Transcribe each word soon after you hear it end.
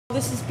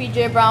This is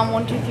PJ Brown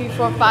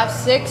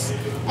 123456,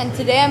 and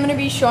today I'm going to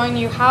be showing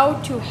you how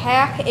to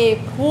hack a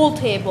pool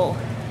table.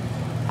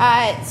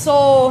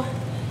 So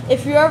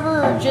if you're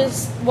ever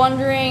just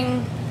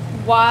wondering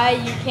why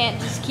you can't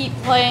just keep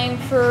playing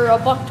for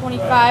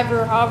 $1.25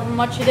 or however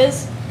much it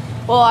is,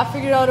 well, I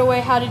figured out a way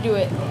how to do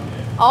it.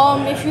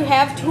 If you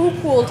have two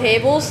pool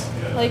tables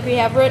like we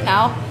have right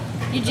now,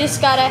 you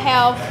just gotta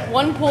have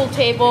one pool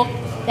table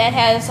that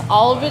has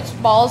all of its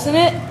balls in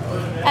it,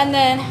 and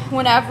then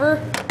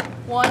whenever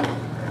one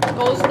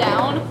goes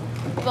down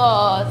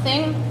the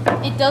thing,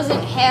 it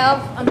doesn't have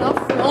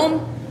enough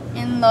room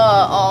in the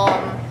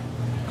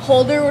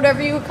holder,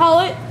 whatever you would call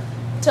it,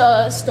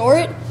 to store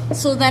it.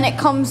 So then it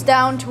comes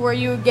down to where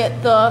you would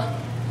get the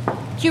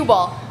cue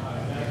ball.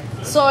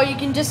 So you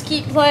can just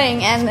keep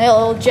playing and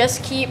it'll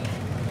just keep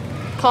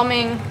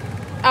coming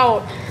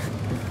out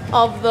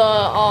of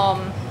the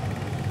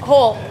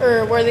hole,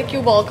 or where the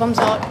cue ball comes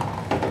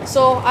out.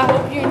 So I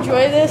hope you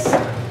enjoy this,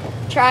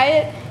 try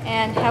it,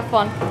 and have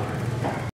fun.